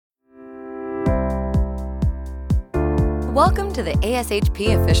Welcome to the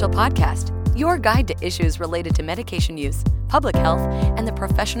ASHP Official Podcast, your guide to issues related to medication use, public health, and the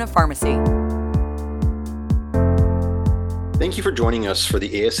profession of pharmacy. Thank you for joining us for the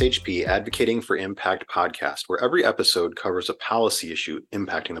ASHP Advocating for Impact podcast, where every episode covers a policy issue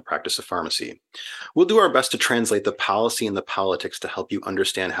impacting the practice of pharmacy. We'll do our best to translate the policy and the politics to help you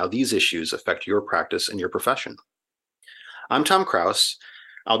understand how these issues affect your practice and your profession. I'm Tom Kraus.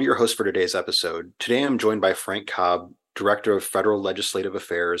 I'll be your host for today's episode. Today, I'm joined by Frank Cobb, Director of Federal Legislative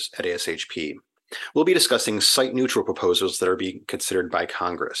Affairs at ASHP. We'll be discussing site-neutral proposals that are being considered by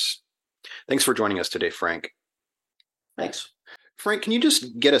Congress. Thanks for joining us today, Frank. Thanks. Frank, can you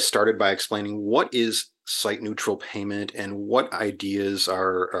just get us started by explaining what is site-neutral payment and what ideas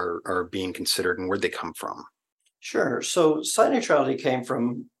are being considered and where'd they come from? Sure. So site neutrality came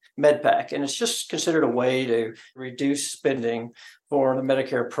from MedPAC, and it's just considered a way to reduce spending for the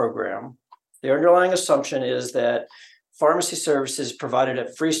Medicare program. The underlying assumption is that pharmacy services provided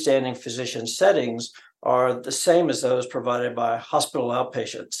at freestanding physician settings are the same as those provided by hospital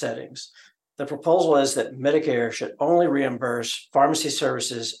outpatient settings. The proposal is that Medicare should only reimburse pharmacy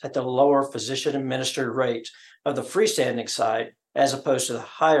services at the lower physician-administered rate of the freestanding site, as opposed to the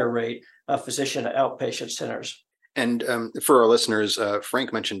higher rate of physician outpatient centers. And for our listeners,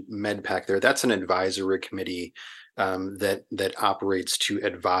 Frank mentioned MedPAC there. That's an advisory committee that operates to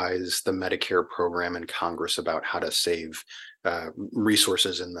advise the Medicare program and Congress about how to save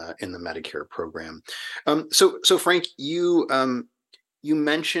resources in the Medicare program. So Frank, you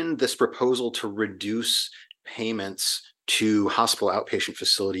mentioned this proposal to reduce payments to hospital outpatient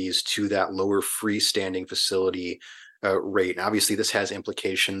facilities to that lower freestanding facility rate. And obviously, this has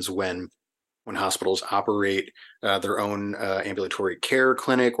implications when hospitals operate their own ambulatory care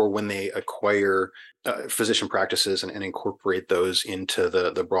clinic, or when they acquire physician practices and incorporate those into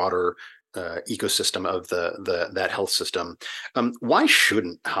the broader ecosystem of that health system. Why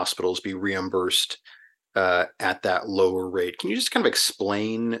shouldn't hospitals be reimbursed at that lower rate? Can you just kind of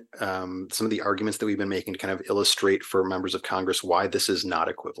explain some of the arguments that we've been making to kind of illustrate for members of Congress why this is not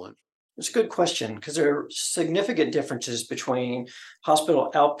equivalent? It's a good question, because there are significant differences between hospital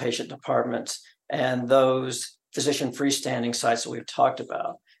outpatient departments and those physician freestanding sites that we've talked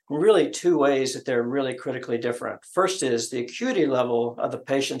about. Really, two ways that they're really critically different. First is the acuity level of the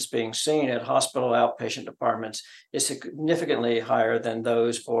patients being seen at hospital outpatient departments is significantly higher than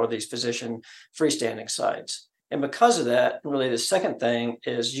those for these physician freestanding sites. And because of that, really the second thing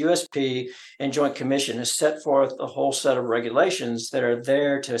is USP and Joint Commission has set forth a whole set of regulations that are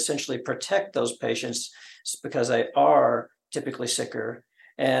there to essentially protect those patients because they are typically sicker.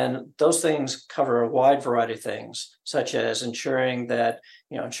 And those things cover a wide variety of things, such as ensuring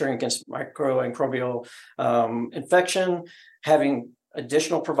against microbial infection, having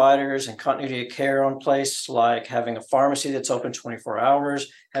additional providers and continuity of care on place, like having a pharmacy that's open 24 hours,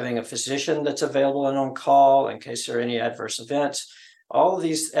 having a physician that's available and on call in case there are any adverse events. All of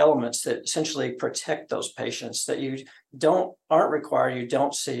these elements that essentially protect those patients that you aren't required, you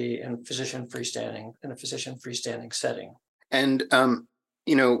don't see in a physician freestanding setting. And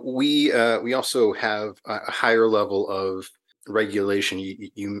we also have a higher level of regulation.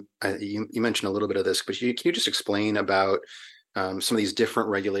 You mentioned a little bit of this, but can you just explain about some of these different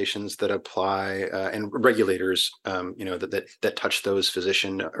regulations that apply and regulators, that touch those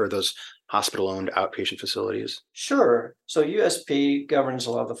physician or those hospital-owned outpatient facilities? Sure. So USP governs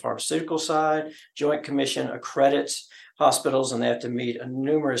a lot of the pharmaceutical side. Joint Commission accredits hospitals, and they have to meet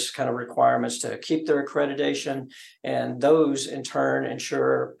numerous kind of requirements to keep their accreditation. And those in turn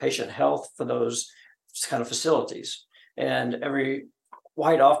ensure patient health for those kind of facilities. And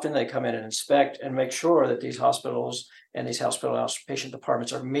quite often they come in and inspect and make sure that these hospitals and these hospital outpatient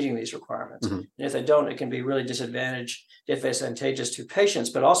departments are meeting these requirements. Mm-hmm. And if they don't, it can be really disadvantageous to patients,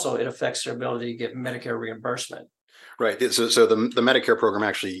 but also it affects their ability to get Medicare reimbursement. Right. So the Medicare program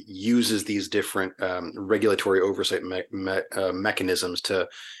actually uses these different regulatory oversight mechanisms to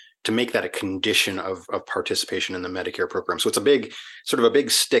make that a condition of participation in the Medicare program. So it's a big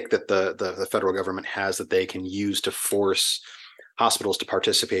stick that the federal government has that they can use to force hospitals to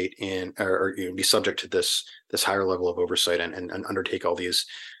participate in or be subject to this higher level of oversight and undertake all these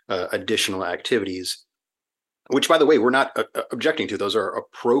additional activities, which, by the way, we're not objecting to. Those are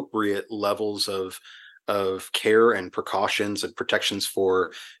appropriate levels of care and precautions and protections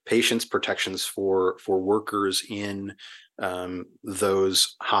for patients, protections for workers in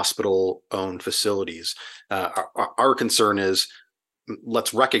those hospital-owned facilities. Our concern is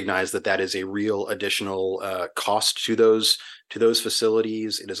let's recognize that that is a real additional cost to those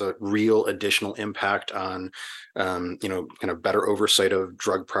facilities. It is a real additional impact on kind of better oversight of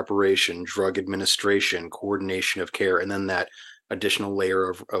drug preparation, drug administration, coordination of care, and then that additional layer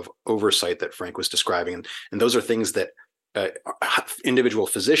of oversight that Frank was describing. And those are things that individual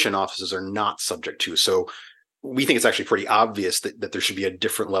physician offices are not subject to. So we think it's actually pretty obvious that there should be a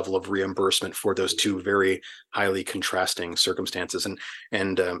different level of reimbursement for those two very highly contrasting circumstances.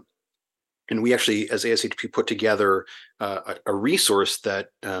 And we actually, as ASHP, put together a resource that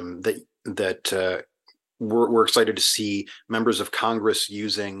we're excited to see members of Congress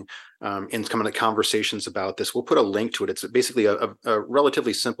using in some of the conversations about this. We'll put a link to it. It's basically a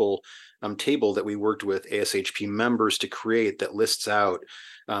relatively simple table that we worked with ASHP members to create that lists out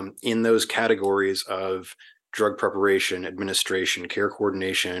in those categories of drug preparation, administration, care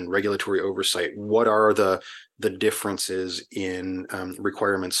coordination, regulatory oversight. What are the differences in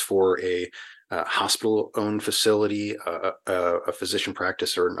requirements for a hospital-owned facility, a physician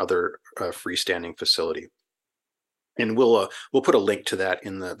practice, or another freestanding facility? And we'll put a link to that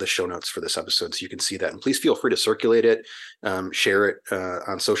in the show notes for this episode, so you can see that. And please feel free to circulate it, share it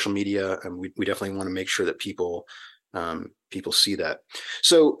on social media, and we definitely want to make sure that people see that.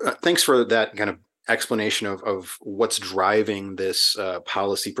 So thanks for that kind of explanation of what's driving this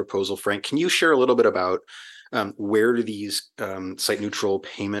policy proposal. Frank, can you share a little bit about where do these site-neutral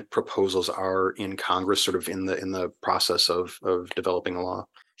payment proposals are in Congress, sort of in the process of developing a law?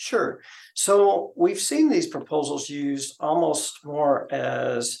 Sure. So we've seen these proposals used almost more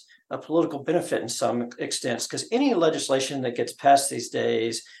as a political benefit in some extents, because any legislation that gets passed these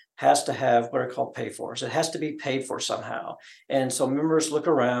days has to have what are called pay-fors. It has to be paid for somehow. And so members look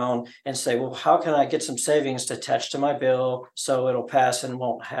around and say, well, how can I get some savings to attach to my bill so it'll pass and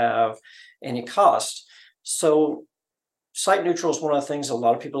won't have any cost? So site neutral is one of the things a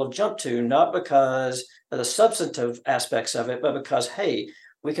lot of people have jumped to, not because of the substantive aspects of it, but because, hey,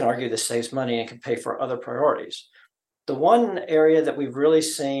 we can argue this saves money and can pay for other priorities. The one area that we've really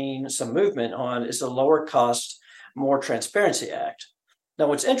seen some movement on is the Lower Cost, More Transparency Act. Now,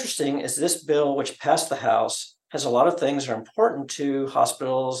 what's interesting is this bill, which passed the House, has a lot of things that are important to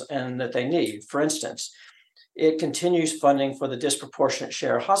hospitals and that they need. For instance, it continues funding for the Disproportionate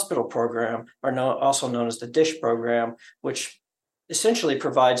Share Hospital Program, or also known as the DISH program, which essentially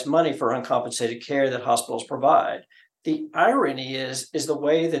provides money for uncompensated care that hospitals provide. The irony is the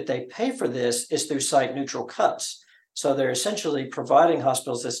way that they pay for this is through site-neutral cuts. So they're essentially providing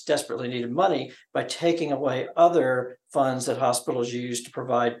hospitals this desperately needed money by taking away other funds that hospitals use to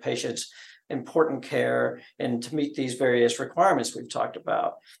provide patients important care and to meet these various requirements we've talked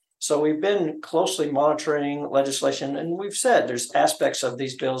about. So we've been closely monitoring legislation, and we've said there's aspects of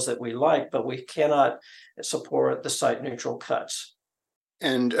these bills that we like, but we cannot support the site-neutral cuts.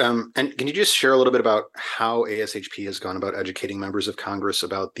 And can you just share a little bit about how ASHP has gone about educating members of Congress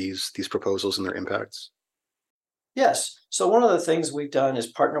about these proposals and their impacts? Yes. So one of the things we've done is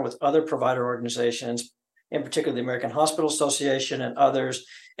partner with other provider organizations, in particular the American Hospital Association and others.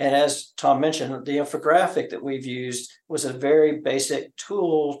 And as Tom mentioned, the infographic that we've used was a very basic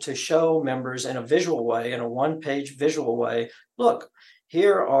tool to show members in a visual way, in a one-page visual way, look,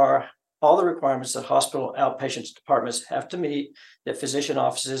 here are all the requirements that hospital outpatient departments have to meet, that physician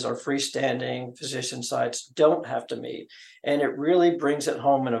offices or freestanding physician sites don't have to meet. And it really brings it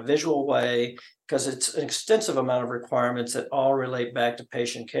home in a visual way, because it's an extensive amount of requirements that all relate back to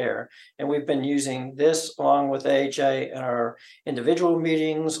patient care. And we've been using this along with AHA in our individual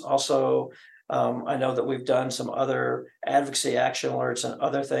meetings. Also, I know that we've done some other advocacy action alerts and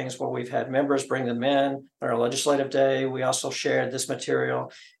other things where we've had members bring them in on our legislative day. We also shared this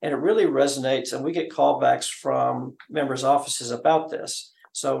material, and it really resonates, and we get callbacks from members' offices about this.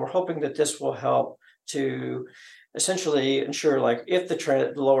 So we're hoping that this will help to essentially ensure, like, if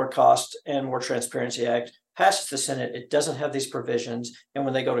the Lower Cost and More Transparency Act passes the Senate, it doesn't have these provisions, and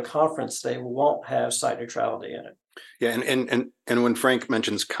when they go to conference, they won't have site neutrality in it. Yeah, and when Frank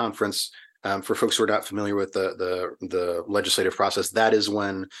mentions conference, for folks who are not familiar with the legislative process, that is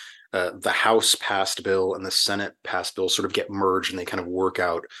when the House passed bill and the Senate passed bill sort of get merged, and they kind of work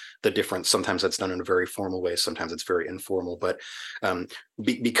out the difference. Sometimes that's done in a very formal way, sometimes it's very informal. But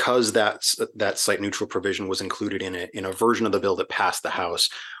because that site neutral provision was included in a version of the bill that passed the House,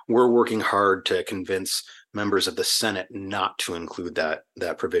 we're working hard to convince members of the Senate not to include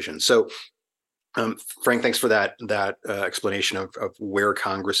that provision. So Frank, thanks for that explanation of where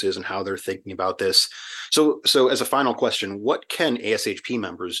Congress is and how they're thinking about this. So as a final question, what can ASHP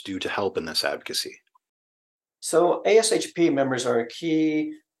members do to help in this advocacy? So ASHP members are a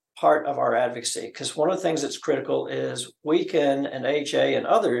key part of our advocacy, because one of the things that's critical is we can, and AHA and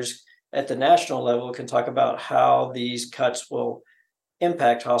others at the national level can talk about how these cuts will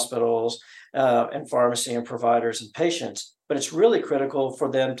impact hospitals and pharmacy and providers and patients. But it's really critical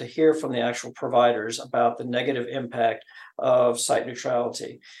for them to hear from the actual providers about the negative impact of site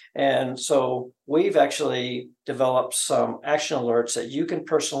neutrality. And so we've actually developed some action alerts that you can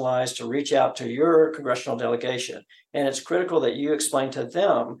personalize to reach out to your congressional delegation. And it's critical that you explain to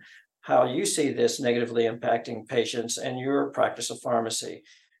them how you see this negatively impacting patients and your practice of pharmacy.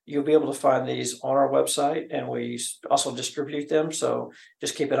 You'll be able to find these on our website, and we also distribute them. So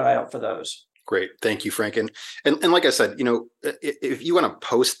just keep an eye out for those. Great. Thank you, Frank. And like I said, if you want to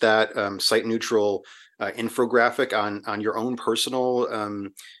post that site neutral infographic on your own personal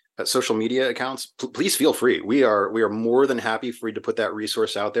social media accounts, please feel free. We are more than happy for you to put that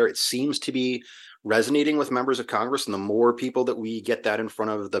resource out there. It seems to be resonating with members of Congress, and the more people that we get that in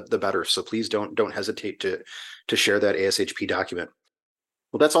front of, the better. So please don't hesitate to share that ASHP document.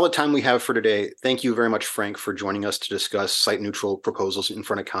 Well, that's all the time we have for today. Thank you very much, Frank, for joining us to discuss site neutral proposals in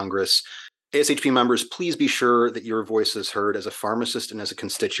front of Congress. ASHP members, please be sure that your voice is heard. As a pharmacist and as a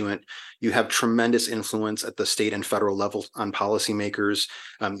constituent, you have tremendous influence at the state and federal level on policymakers.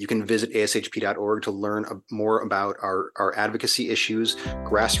 You can visit ashp.org to learn more about our advocacy issues,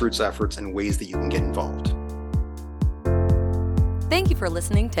 grassroots efforts, and ways that you can get involved. Thank you for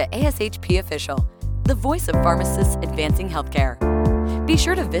listening to ASHP Official, the voice of pharmacists advancing healthcare. Be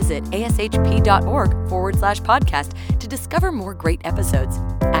sure to visit ashp.org/podcast to discover more great episodes,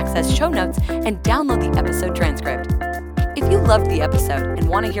 access show notes, and download the episode transcript. If you loved the episode and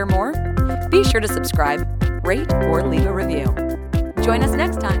want to hear more, be sure to subscribe, rate, or leave a review. Join us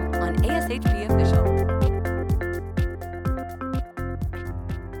next time.